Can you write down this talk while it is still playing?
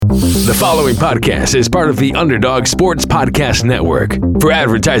The following podcast is part of the Underdog Sports Podcast Network. For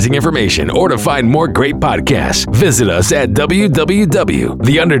advertising information or to find more great podcasts, visit us at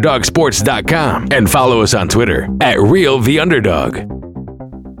www.theunderdogsports.com and follow us on Twitter at RealTheUnderdog.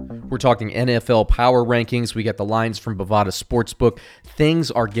 We're talking NFL power rankings. We got the lines from Bovada Sportsbook.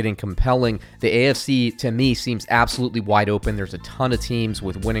 Things are getting compelling. The AFC, to me, seems absolutely wide open. There's a ton of teams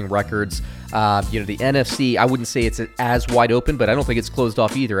with winning records. The NFC, I wouldn't say it's as wide open, but I don't think it's closed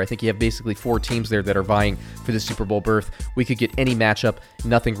off either. I think you have basically 4 teams there that are vying for the Super Bowl berth. We could get any matchup.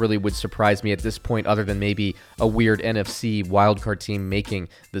 Nothing really would surprise me at this point other than maybe a weird NFC wildcard team making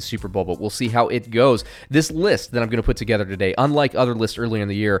the Super Bowl, but we'll see how it goes. This list that I'm going to put together today, unlike other lists earlier in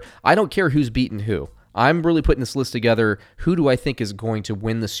the year, I don't care who's beaten who. I'm really putting this list together. Who do I think is going to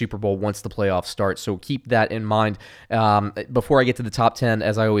win the Super Bowl once the playoffs start? So keep that in mind. Before I get to the top 10,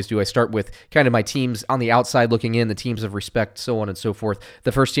 as I always do, I start with kind of my teams on the outside looking in, the teams of respect, so on and so forth.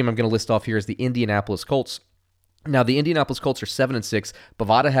 The first team I'm going to list off here is the Indianapolis Colts. Now, the Indianapolis Colts are 7-6.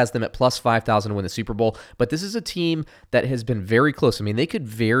 Bovada has them at plus 5,000 to win the Super Bowl, but this is a team that has been very close. I mean, they could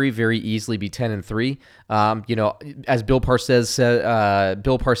very, very easily be 10-3. As Bill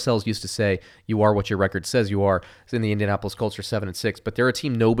Parcells used to say, "You are what your record says you are." In the Indianapolis Colts are 7-6, but they're a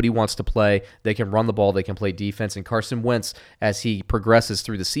team nobody wants to play. They can run the ball, they can play defense, and Carson Wentz, as he progresses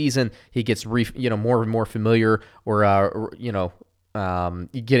through the season, he gets more and more familiar,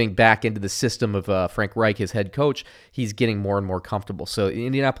 getting back into the system of Frank Reich, his head coach. He's getting more and more comfortable. So the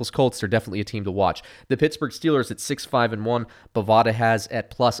Indianapolis Colts are definitely a team to watch. The Pittsburgh Steelers at 6-5-1. Bovada has at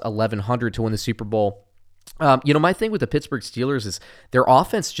plus 1,100 to win the Super Bowl. My thing with the Pittsburgh Steelers is their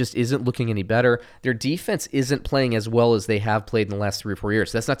offense just isn't looking any better. Their defense isn't playing as well as they have played in the last 3 or 4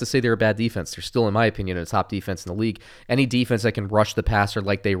 years. That's not to say they're a bad defense. They're still, in my opinion, a top defense in the league. Any defense that can rush the passer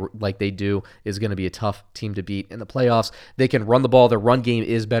like they do is going to be a tough team to beat in the playoffs. They can run the ball. Their run game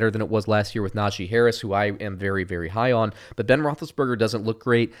is better than it was last year with Najee Harris, who I am very, very high on. But Ben Roethlisberger doesn't look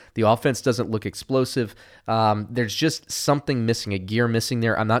great. The offense doesn't look explosive. There's just something missing, a gear missing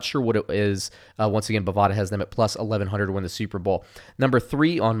there. I'm not sure what it is. Once again, Bovada has them at plus 1,100 to win the Super Bowl. Number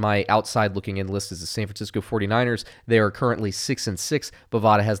 3 on my outside looking in list is the San Francisco 49ers. They are currently 6-6.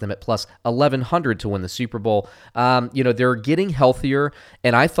 Bovada has them at plus 1,100 to win the Super Bowl. They're getting healthier,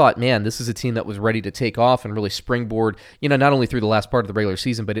 and I thought, man, this is a team that was ready to take off and really springboard, not only through the last part of the regular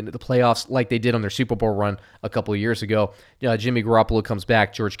season, but into the playoffs like they did on their Super Bowl run a couple of years ago. Jimmy Garoppolo comes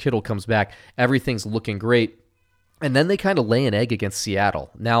back. George Kittle comes back. Everything's looking great. And then they kind of lay an egg against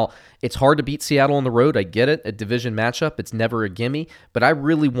Seattle. Now, it's hard to beat Seattle on the road. I get it. A division matchup. It's never a gimme. But I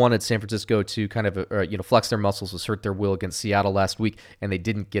really wanted San Francisco to kind of flex their muscles, assert their will against Seattle last week, and they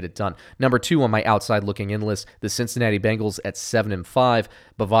didn't get it done. Number 2 on my outside looking in list, the Cincinnati Bengals at 7-5.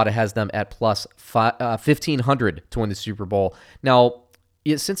 Bovada has them at plus 1,500 to win the Super Bowl. Now,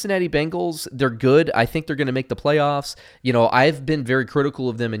 Cincinnati Bengals, they're good. I think they're going to make the playoffs. I've been very critical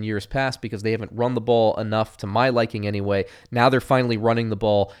of them in years past because they haven't run the ball enough to my liking anyway. Now they're finally running the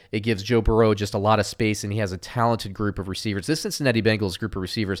ball. It gives Joe Burrow just a lot of space, and he has a talented group of receivers. This Cincinnati Bengals group of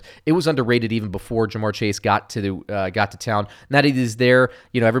receivers, it was underrated even before Jamar Chase got to town. Now that he's there,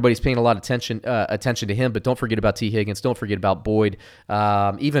 everybody's paying a lot of attention to him, but don't forget about T. Higgins. Don't forget about Boyd.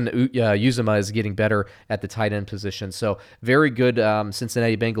 Even Uzomah is getting better at the tight end position. So very good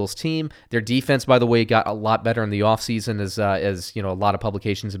Cincinnati Bengals team. Their defense, by the way, got a lot better in the offseason as a lot of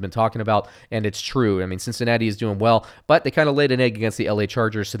publications have been talking about, and it's true. I mean, Cincinnati is doing well, but they kind of laid an egg against the LA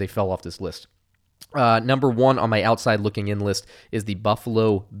Chargers, so they fell off this list. Number 1 on my outside looking in list is the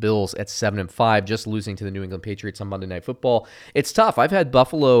Buffalo Bills at 7-5, just losing to the New England Patriots on Monday Night Football. It's tough. I've had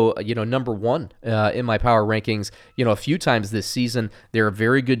Buffalo, number 1 in my power rankings, a few times this season. They're a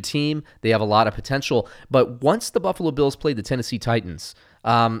very good team. They have a lot of potential. But once the Buffalo Bills played the Tennessee Titans,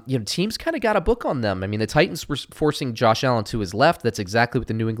 teams kind of got a book on them. I mean, the Titans were forcing Josh Allen to his left. That's exactly what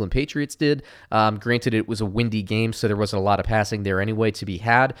the New England Patriots did. Granted, it was a windy game, so there wasn't a lot of passing there anyway to be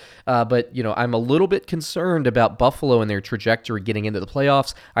had. But I'm a little bit concerned about Buffalo and their trajectory getting into the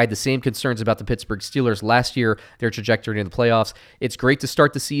playoffs. I had the same concerns about the Pittsburgh Steelers last year, their trajectory into the playoffs. It's great to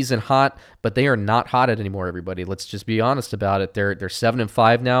start the season hot, but they are not hot anymore, everybody. Let's just be honest about it. They're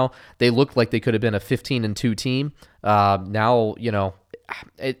 7-5 now. They look like they could have been a 15-2 team. Now,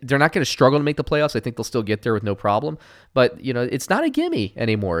 they're not going to struggle to make the playoffs. I think they'll still get there with no problem. But, it's not a gimme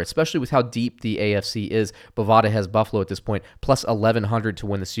anymore, especially with how deep the AFC is. Bovada has Buffalo at this point, plus 1,100 to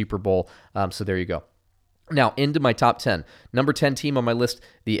win the Super Bowl. So there you go. Now, into my top 10. Number 10 team on my list,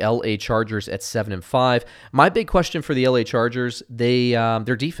 the LA Chargers at 7-5. My big question for the LA Chargers,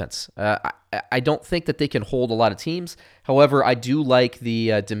 their defense. I don't think that they can hold a lot of teams. However, I do like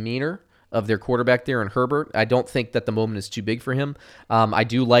the demeanor of their quarterback there in Herbert. I don't think that the moment is too big for him. I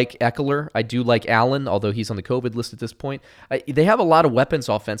do like Eckler. I do like Allen, although he's on the COVID list at this point. They have a lot of weapons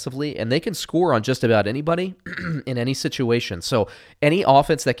offensively, and they can score on just about anybody in any situation. So any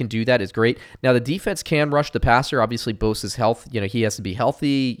offense that can do that is great. Now, the defense can rush the passer. Obviously, Bosa's health, he has to be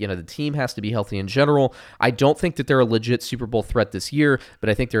healthy. The team has to be healthy in general. I don't think that they're a legit Super Bowl threat this year, but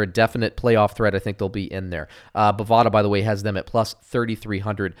I think they're a definite playoff threat. I think they'll be in there. Bovada, by the way, has them at plus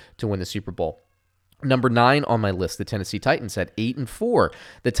 3,300 to win the Super Bowl. Number 9 on my list, the Tennessee Titans at 8-4.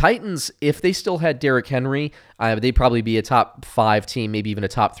 The Titans, if they still had Derrick Henry, they'd probably be a top 5 team, maybe even a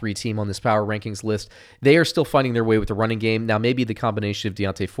top 3 team on this power rankings list. They are still finding their way with the running game. Now, maybe the combination of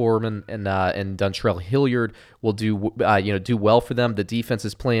Deontay Foreman and Dontrell Hilliard will do well for them. The defense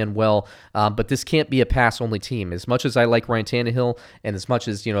is playing well, but this can't be a pass-only team. As much as I like Ryan Tannehill, and as much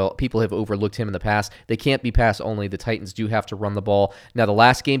as people have overlooked him in the past, they can't be pass-only. The Titans do have to run the ball. Now, the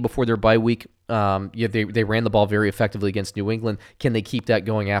last game before their bye week, they ran the ball very effectively against New England. Can they keep that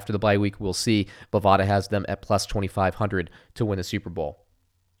going after the bye week? We'll see. Bovada has them at plus 2,500 to win the Super Bowl.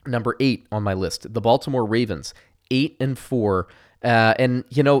 Number 8 on my list, the Baltimore Ravens, 8-4.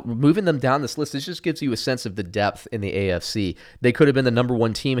 Moving them down this list, this just gives you a sense of the depth in the AFC. They could have been the number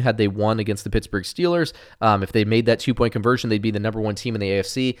 1 team had they won against the Pittsburgh Steelers. If they made that 2-point conversion, they'd be the number 1 team in the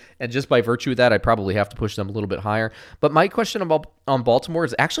AFC. And just by virtue of that, I'd probably have to push them a little bit higher. But my question on Baltimore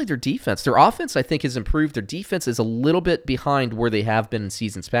is actually their defense. Their offense, I think, has improved. Their defense is a little bit behind where they have been in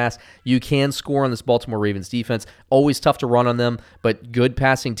seasons past. You can score on this Baltimore Ravens defense. Always tough to run on them, but good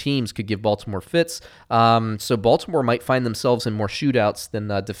passing teams could give Baltimore fits. So Baltimore might find themselves in more shootouts than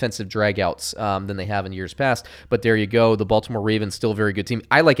defensive dragouts than they have in years past. But there you go. The Baltimore Ravens, still a very good team.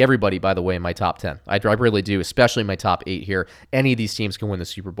 I like everybody, by the way, in my top 10. I really do, especially my top 8 here. Any of these teams can win the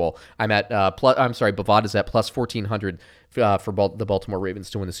Super Bowl. Bovada's at plus 1,400 for the Baltimore Ravens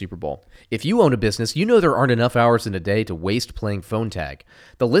to win the Super Bowl. If you own a business, you know there aren't enough hours in a day to waste playing phone tag.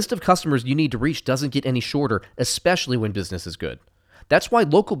 The list of customers you need to reach doesn't get any shorter, especially when business is good. That's why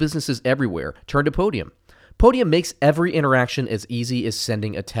local businesses everywhere turn to Podium. Podium makes every interaction as easy as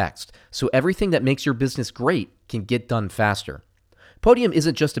sending a text, so everything that makes your business great can get done faster. Podium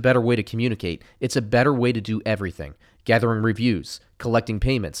isn't just a better way to communicate, it's a better way to do everything, gathering reviews, collecting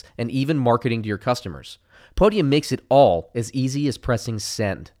payments, and even marketing to your customers. Podium makes it all as easy as pressing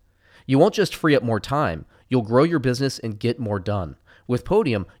send. You won't just free up more time, you'll grow your business and get more done. With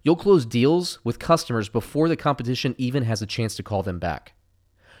Podium, you'll close deals with customers before the competition even has a chance to call them back.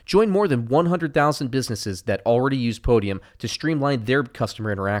 Join more than 100,000 businesses that already use Podium to streamline their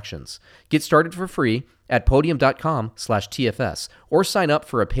customer interactions. Get started for free at podium.com/TFS or sign up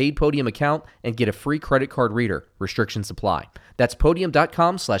for a paid Podium account and get a free credit card reader. Restrictions apply. That's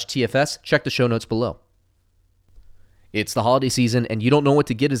podium.com/TFS. Check the show notes below. It's the holiday season and you don't know what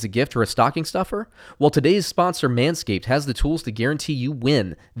to get as a gift or a stocking stuffer? Well, today's sponsor, Manscaped, has the tools to guarantee you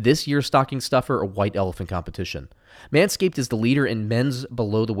win this year's stocking stuffer or white elephant competition. Manscaped is the leader in men's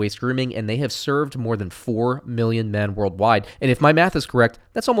below-the-waist grooming, and they have served more than 4 million men worldwide. And if my math is correct,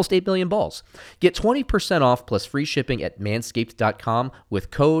 that's almost 8 million balls. Get 20% off plus free shipping at manscaped.com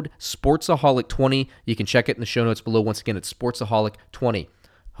with code SPORTSAHOLIC20. You can check it in the show notes below. Once again, it's SPORTSAHOLIC20.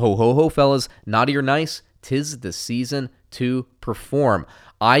 Ho, ho, ho, fellas. Naughty or nice, 'tis the season to perform.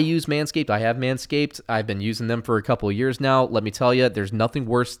 I use Manscaped. I have Manscaped. I've been using them for a couple of years now. Let me tell you, there's nothing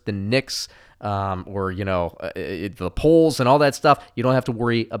worse than nicks the poles and all that stuff. You don't have to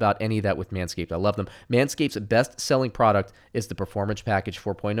worry about any of that with Manscaped. I love them. Manscaped's best-selling product is the Performance Package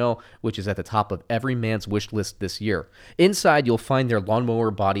 4.0, which is at the top of every man's wish list this year. Inside, you'll find their lawnmower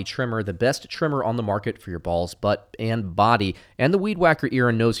body trimmer, the best trimmer on the market for your balls, butt, and body, and the Weed Whacker ear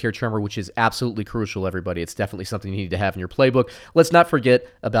and nose hair trimmer, which is absolutely crucial, everybody. It's definitely something you need to have in your playbook. Let's not forget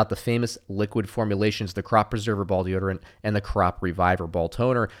about the famous liquid formulations, the Crop Preserver Ball Deodorant and the Crop Reviver Ball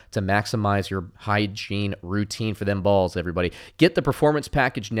Toner to maximize your hygiene routine for them balls, everybody. Get the Performance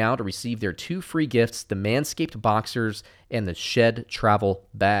Package now to receive their 2 free gifts, the Manscaped Boxers and the Shed Travel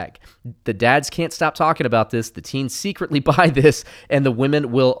Bag. The dads can't stop talking about this. The teens secretly buy this, and the women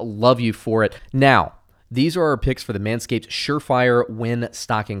will love you for it. Now, these are our picks for the Manscaped Surefire Win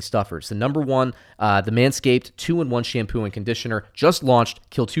Stocking Stuffers. The number 1, the Manscaped 2-in-1 Shampoo and Conditioner, just launched.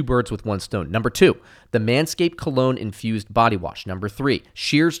 Kill 2 birds with 1 stone. Number 2, the Manscaped Cologne Infused Body Wash. Number 3,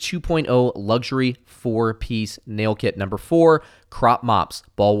 Shears 2.0 Luxury 4-Piece Nail Kit. Number 4, Crop Mops,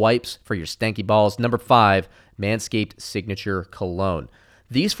 Ball Wipes for your stanky balls. Number 5, Manscaped Signature Cologne.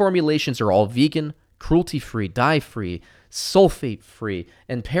 These formulations are all vegan, cruelty-free, dye-free, sulfate-free,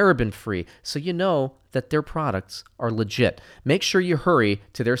 and paraben-free, so you know that their products are legit. Make sure you hurry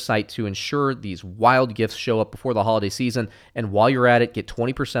to their site to ensure these wild gifts show up before the holiday season. And while you're at it, get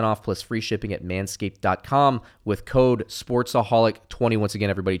 20% off plus free shipping at manscaped.com with code SPORTSaholic20. Once again,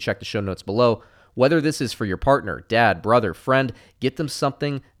 everybody, check the show notes below. Whether this is for your partner, dad, brother, friend, get them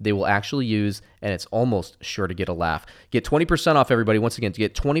something they will actually use, and it's almost sure to get a laugh. Get 20% off, everybody. Once again, to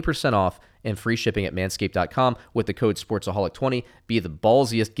get 20% off and free shipping at manscaped.com with the code SPORTSaholic20. Be the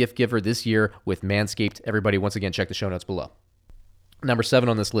ballsiest gift giver this year with Manscaped. Everybody, once again, check the show notes below. Number 7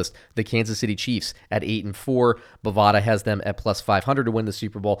 on this list, the Kansas City Chiefs at 8-4. Bovada has them at plus 500 to win the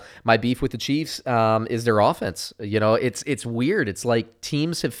Super Bowl. My beef with the Chiefs is their offense. You know, it's weird. It's like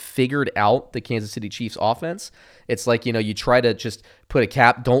teams have figured out the Kansas City Chiefs offense. It's like, you know, you try to just put a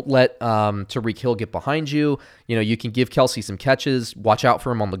cap. Don't let Tyreek Hill get behind you. You know, you can give Kelsey some catches. Watch out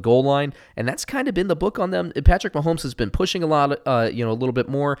for him on the goal line. And that's kind of been the book on them. Patrick Mahomes has been pushing a lot, a little bit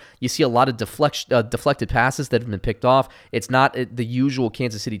more. You see a lot of deflected passes that have been picked off. It's not the usual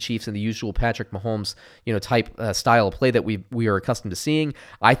Kansas City Chiefs and the usual Patrick Mahomes, type style of play that we are accustomed to seeing.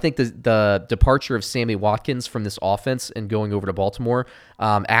 I think the departure of Sammy Watkins from this offense and going over to Baltimore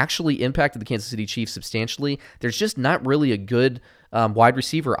actually impacted the Kansas City Chiefs substantially. There's just not really a good wide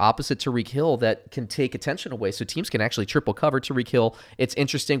receiver opposite Tyreek Hill that can take attention away, so teams can actually triple cover Tyreek Hill. It's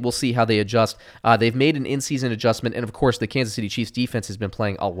interesting. We'll see how they adjust. They've made an in-season adjustment, and of course, the Kansas City Chiefs defense has been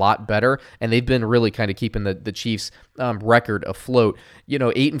playing a lot better, and they've been really kind of keeping the Chiefs record afloat.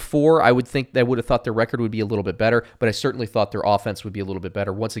 8-4, I would think they would have thought their record would be a little bit better, but I certainly thought their offense would be a little bit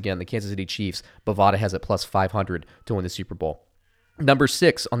better. Once again, the Kansas City Chiefs, Bovada has it plus 500 to win the Super Bowl. Number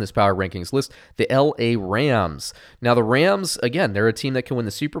 6 on this power rankings list, the LA Rams. Now, the Rams, again, they're a team that can win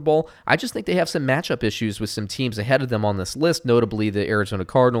the Super Bowl. I just think they have some matchup issues with some teams ahead of them on this list, notably the Arizona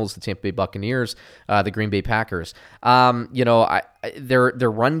Cardinals, the Tampa Bay Buccaneers, the Green Bay Packers.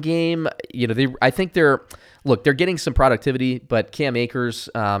 Their run game, I think they're getting some productivity, but Cam Akers,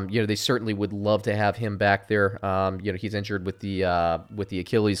 they certainly would love to have him back there. He's injured with the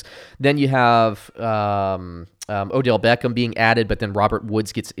Achilles. Then you have Odell Beckham being added, but then Robert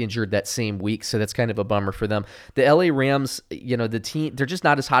Woods gets injured that same week, so that's kind of a bummer for them. The LA Rams, the team, they're just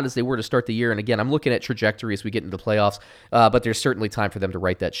not as hot as they were to start the year. And again, I'm looking at trajectory as we get into the playoffs, but there's certainly time for them to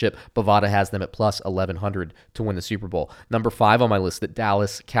right that ship. Bovada has them at plus 1,100 to win the Super Bowl. Number 5 on my list, the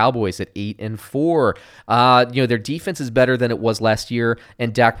Dallas Cowboys at 8-4. Their defense is better than it was last year,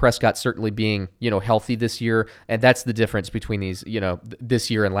 and Dak Prescott certainly being, healthy this year, and that's the difference between these, this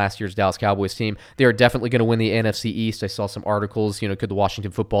year and last year's Dallas Cowboys team. They are definitely going to win the NFC East. I saw some articles, could the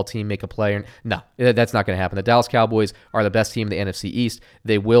Washington football team make a play? No, that's not going to happen. The Dallas Cowboys are the best team in the NFC East.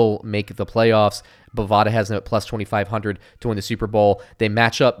 They will make the playoffs. Bovada has them at plus 2,500 to win the Super Bowl. They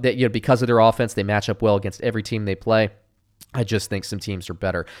match up, because of their offense, they match up well against every team they play. I just think some teams are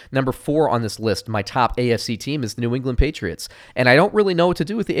better. Number 4 on this list, my top AFC team is the New England Patriots. And I don't really know what to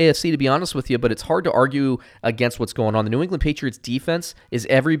do with the AFC, to be honest with you, but it's hard to argue against what's going on. The New England Patriots defense is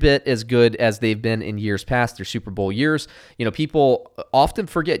every bit as good as they've been in years past, their Super Bowl years. People often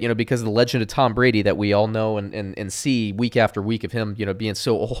forget, because of the legend of Tom Brady that we all know and see week after week of him, being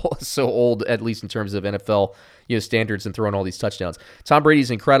so old, at least in terms of NFL standards and throwing all these touchdowns. Tom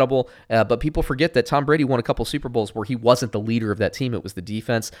Brady's incredible, but people forget that Tom Brady won a couple Super Bowls where he wasn't the leader of that team. It was the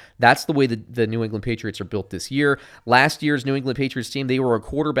defense. That's the way the New England Patriots are built this year. Last year's New England Patriots team, they were a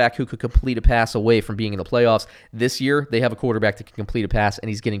quarterback who could complete a pass away from being in the playoffs. This year, they have a quarterback that can complete a pass, and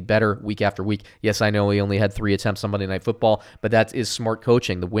he's getting better week after week. Yes, I know he only had 3 attempts on Monday Night Football, but that is smart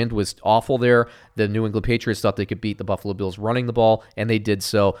coaching. The wind was awful there. The New England Patriots thought they could beat the Buffalo Bills running the ball, and they did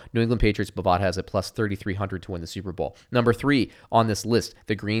so. New England Patriots, Bovada has it plus 3,300 to win the Super Bowl. Number 3 on this list,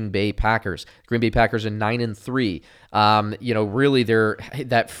 the Green Bay Packers. Green Bay Packers are 9-3. Really, they're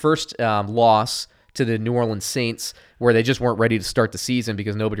that first loss to the New Orleans Saints, where they just weren't ready to start the season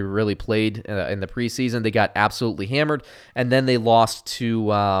because nobody really played in the preseason. They got absolutely hammered, and then they lost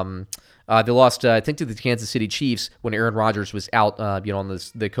to I think, to the Kansas City Chiefs when Aaron Rodgers was out, on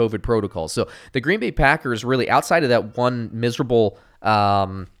the COVID protocol. So the Green Bay Packers, really, outside of that one miserable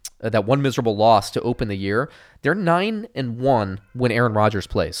loss to open the year, they're 9-1 when Aaron Rodgers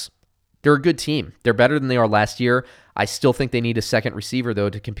plays. They're a good team. They're better than they are last year. I still think they need a second receiver, though,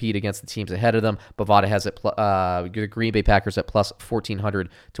 to compete against the teams ahead of them. Bovada has it, the Green Bay Packers at plus 1,400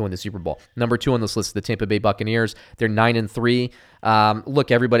 to win the Super Bowl. Number 2 on this list, the Tampa Bay Buccaneers. They're 9-3. Look,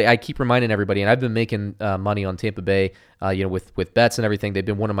 everybody, I keep reminding everybody, and I've been making money on Tampa Bay, with bets and everything. They've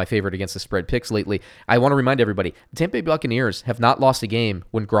been one of my favorite against the spread picks lately. I want to remind everybody, the Tampa Bay Buccaneers have not lost a game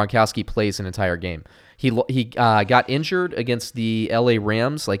when Gronkowski plays an entire game. He got injured against the LA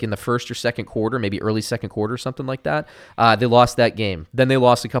Rams, like in the first or second quarter, maybe early second quarter, something like that. that. They lost that game. Then they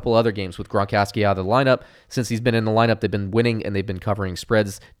lost a couple other games with Gronkowski out of the lineup. Since he's been in the lineup, they've been winning and they've been covering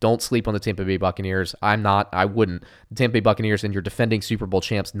spreads. Don't sleep on the Tampa Bay Buccaneers. I wouldn't. The Tampa Bay Buccaneers and your defending Super Bowl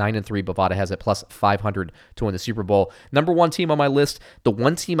champs, 9-3. Bovada has it plus 500 to win the Super Bowl. Number one team on my list, the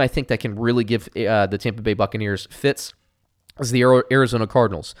one team I think that can really give the Tampa Bay Buccaneers fits is the Arizona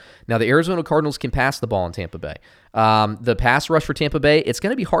Cardinals. Now, the Arizona Cardinals can pass the ball in Tampa Bay. The pass rush for Tampa Bay, it's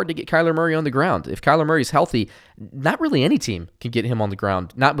going to be hard to get Kyler Murray on the ground. If Kyler Murray's healthy, not really any team can get him on the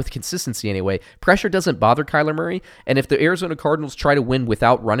ground, not with consistency anyway. Pressure doesn't bother Kyler Murray, and if the Arizona Cardinals try to win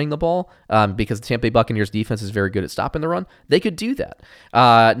without running the ball, because the Tampa Bay Buccaneers defense is very good at stopping the run, they could do that.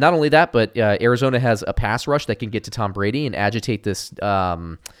 Not only that, but Arizona has a pass rush that can get to Tom Brady and agitate this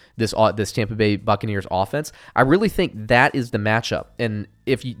Tampa Bay Buccaneers offense. I really think that is the matchup. And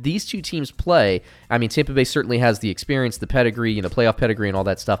if these two teams play, I mean, Tampa Bay certainly has the experience, the pedigree, playoff pedigree and all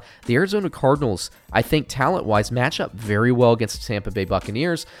that stuff. The Arizona Cardinals, I think talent-wise, match up very well against the Tampa Bay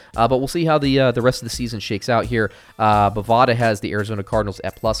Buccaneers, but we'll see how the rest of the season shakes out here. Bovada has the Arizona Cardinals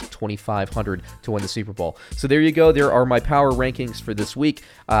at plus 2,500 to win the Super Bowl. So there you go. There are my power rankings for this week.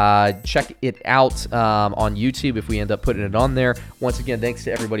 Check it out on YouTube if we end up putting it on there. Once again, thanks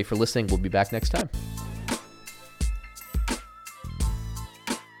to everybody for listening. We'll be back next time.